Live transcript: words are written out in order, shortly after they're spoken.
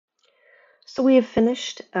So we have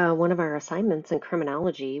finished one of our assignments in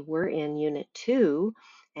criminology. We're in Unit 2,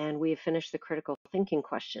 and we have finished the critical thinking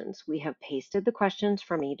questions. We have pasted the questions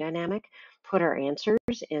from eDynamic, put our answers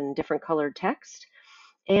in different colored text,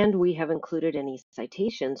 and we have included any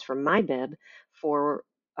citations from MyBib for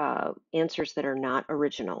answers that are not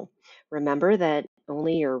original. Remember that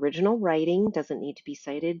only your original writing doesn't need to be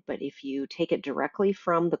cited, but if you take it directly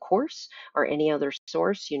from the course or any other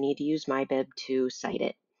source, you need to use MyBib to cite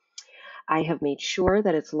it. I have made sure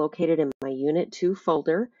that it's located in my Unit 2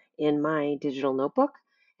 folder in my digital notebook.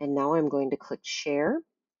 And now I'm going to click Share.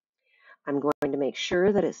 I'm going to make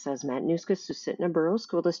sure that it says Matanuska Susitna Borough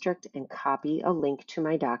School District and copy a link to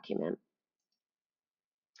my document.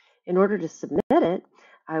 In order to submit it,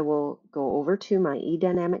 I will go over to my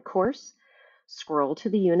eDynamic course, scroll to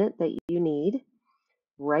the unit that you need.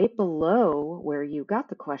 Right below where you got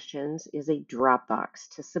the questions is a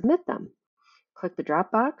Dropbox to submit them. Click the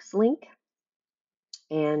Dropbox link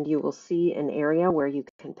and you will see an area where you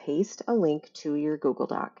can paste a link to your Google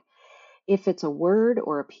Doc. If it's a Word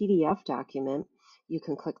or a PDF document, you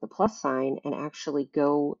can click the plus sign and actually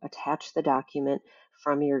go attach the document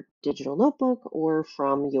from your digital notebook or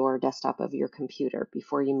from your desktop of your computer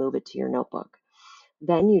before you move it to your notebook.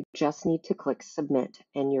 Then you just need to click submit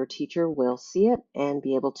and your teacher will see it and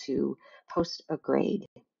be able to post a grade.